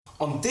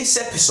On this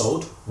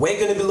episode, we're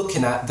going to be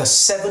looking at the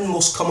 7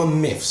 most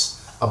common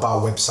myths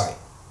about website.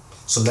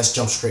 So let's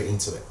jump straight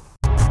into it.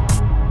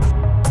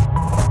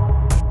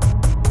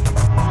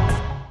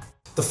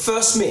 The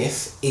first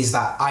myth is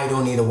that I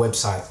don't need a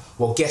website.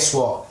 Well, guess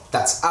what?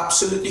 That's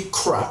absolutely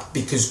crap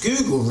because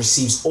Google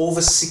receives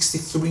over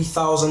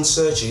 63,000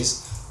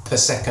 searches per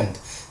second.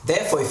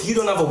 Therefore, if you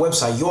don't have a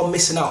website, you're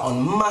missing out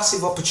on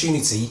massive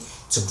opportunity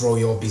to grow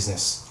your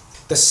business.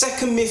 The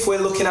second myth we're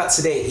looking at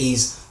today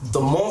is the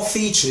more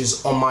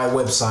features on my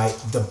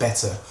website, the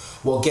better.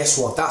 Well, guess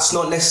what? That's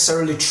not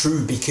necessarily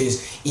true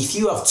because if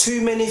you have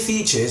too many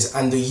features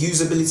and the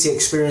usability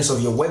experience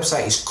of your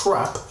website is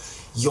crap,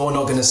 you're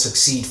not going to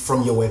succeed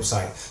from your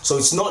website. So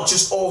it's not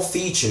just all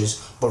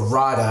features, but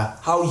rather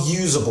how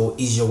usable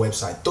is your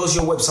website? Does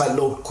your website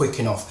load quick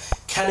enough?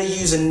 Can a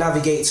user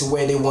navigate to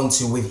where they want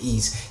to with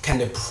ease? Can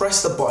they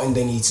press the button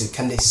they need to?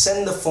 Can they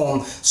send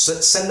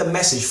a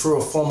message through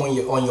a form on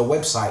your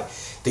website?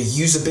 The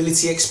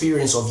usability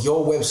experience of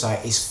your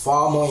website is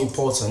far more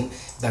important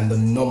than the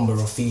number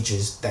of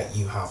features that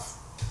you have.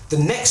 The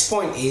next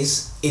point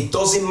is, it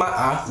doesn't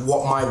matter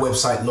what my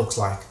website looks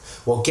like.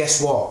 Well,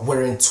 guess what?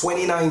 We're in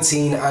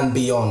 2019 and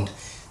beyond.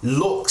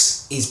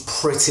 Looks is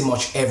pretty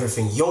much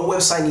everything. Your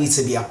website needs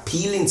to be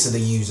appealing to the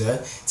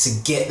user to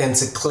get them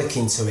to click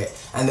into it.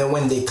 And then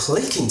when they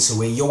click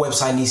into it, your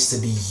website needs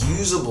to be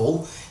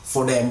usable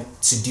for them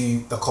to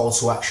do the call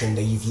to action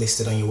that you've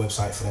listed on your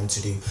website for them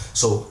to do.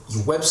 So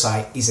your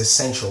website is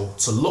essential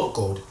to look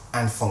good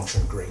and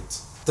function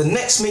great. The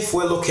next myth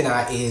we're looking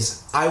at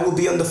is, I will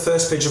be on the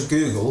first page of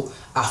Google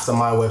after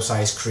my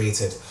website is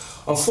created.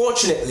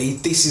 Unfortunately,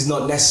 this is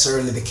not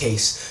necessarily the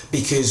case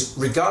because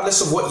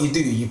regardless of what you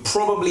do, you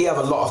probably have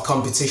a lot of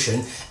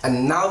competition,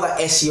 and now that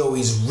SEO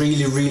is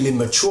really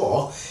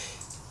mature,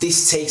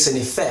 this takes an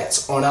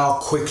effect on how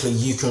quickly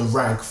you can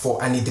rank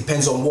for, and it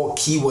depends on what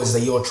keywords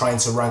that you're trying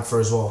to rank for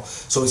as well.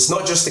 So it's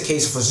not just the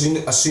case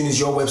of as soon as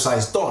your website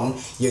is done,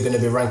 you're going to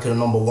be ranking on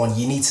number 1.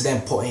 You need to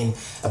then put in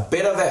a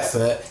bit of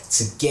effort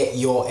to get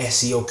your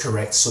SEO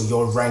correct so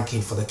you're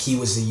ranking for the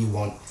keywords that you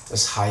want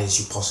as high as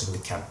you possibly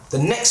can. The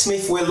next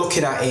myth we're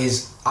looking at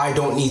is, I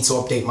don't need to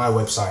update my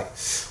website.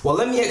 Well,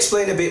 let me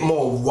explain a bit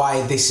more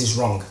why this is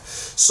wrong.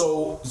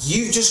 So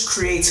you've just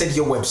created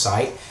your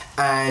website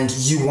and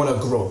you want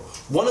to grow.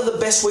 One of the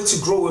best ways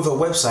to grow with a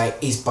website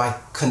is by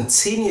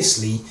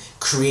continuously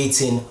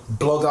creating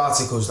blog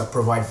articles that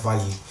provide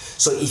value.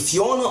 So if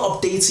you're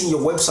not updating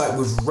your website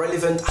with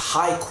relevant,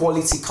 high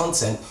quality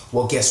content,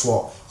 well, guess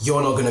what?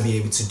 You're not going to be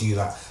able to do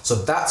that. So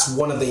that's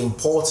one of the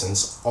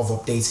importance of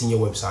updating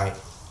your website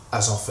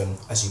as often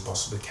as you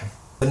possibly can.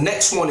 The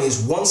next one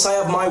is, once I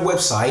have my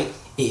website,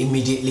 it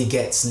immediately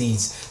gets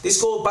leads.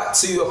 This goes back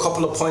to a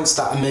couple of points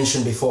that I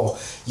mentioned before.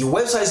 Your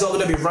website is not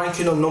going to be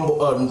ranking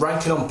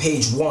on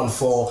page 1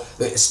 for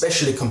the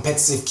especially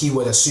competitive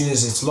keyword as soon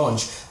as it's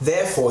launched.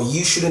 Therefore,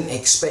 you shouldn't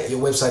expect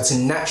your website to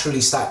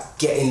naturally start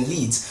getting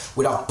leads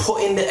without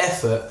putting the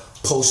effort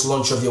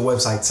post-launch of your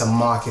website to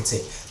market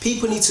it.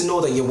 People need to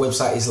know that your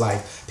website is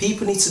live.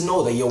 People need to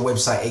know that your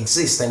website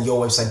exists and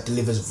your website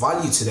delivers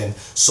value to them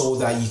so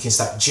that you can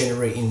start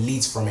generating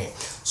leads from it.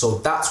 So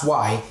that's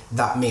why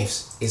that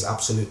myth is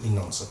absolutely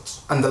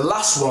nonsense. And the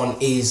last one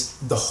is,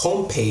 the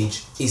home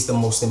page is the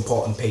most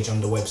important page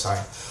on the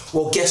website.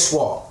 Well, guess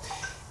what?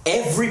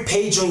 Every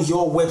page on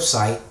your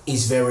website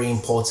is very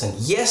important.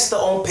 Yes, the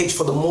home page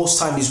for the most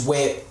time is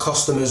where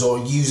customers or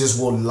users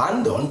will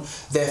land on.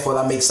 Therefore,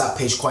 that makes that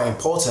page quite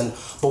important.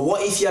 But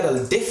what if you had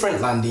a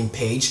different landing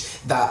page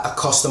that a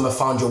customer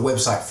found your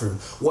website through?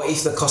 What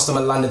if the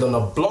customer landed on a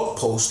blog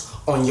post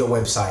on your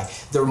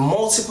website? There are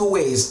multiple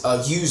ways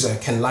a user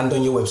can land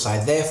on your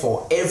website.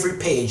 Therefore, every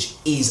page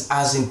is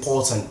as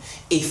important,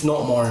 if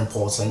not more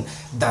important,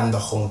 than the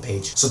home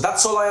page. So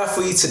that's all I have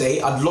for you today.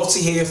 I'd love to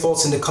hear your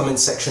thoughts in the comment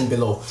section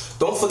below.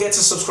 Don't forget to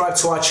subscribe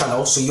to our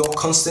channel so you're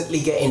constantly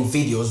getting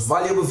videos,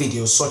 valuable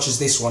videos such as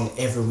this one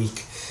every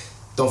week.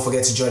 Don't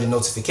forget to join the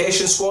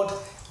notification squad.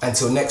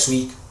 Until next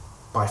week,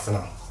 bye for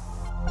now.